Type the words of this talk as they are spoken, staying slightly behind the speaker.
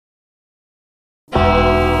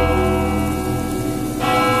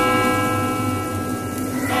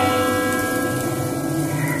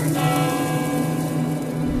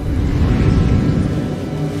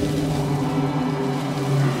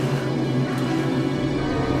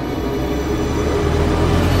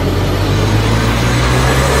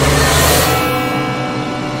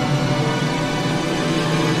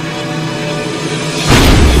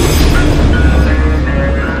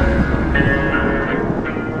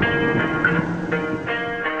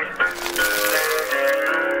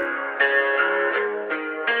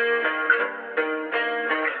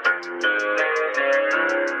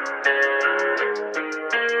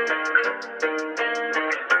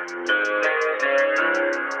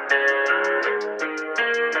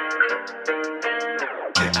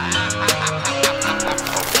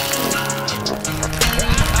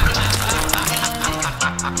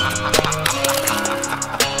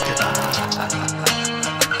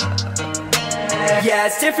Yeah,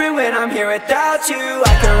 it's different when I'm here without you.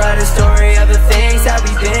 I could write a story of the things that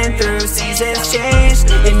we've been through. Seasons changed,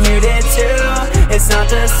 and you did too. It's not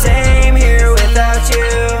the same here without you.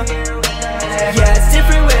 Yeah, it's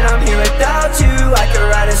different when I'm here without you. I could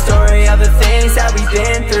write a story of the things that we've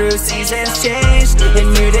been through. Seasons changed, and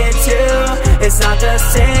you did too. It's not the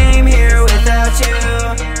same here without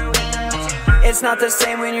you. It's not the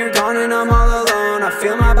same when you're gone and I'm all alone. I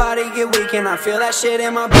feel my body get weak and I feel that shit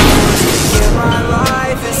in my bones. Give my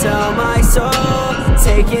life and sell my soul.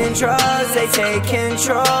 Taking drugs, they take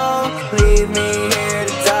control. Leave me here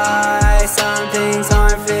to die. Some things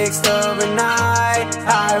aren't fixed overnight.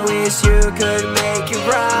 I wish you could make it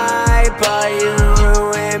right, but you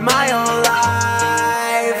ruined my whole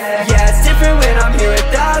life. Yeah, it's different when I'm here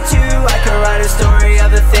without you. I could write a story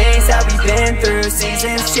of the things that we've been through.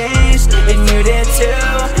 Seasons changed, and you did too.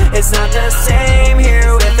 It's not the same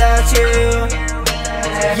here without you.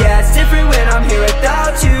 Yeah, it's different when I'm here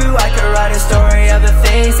without you. I could write a story of the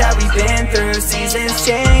things that we've been through. Seasons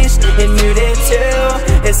changed, and you did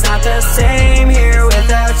too. It's not the same here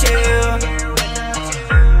without you.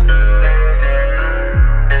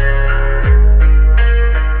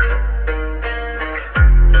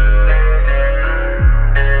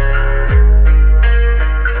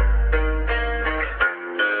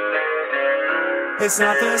 It's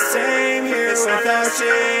not the same here without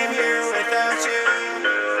you.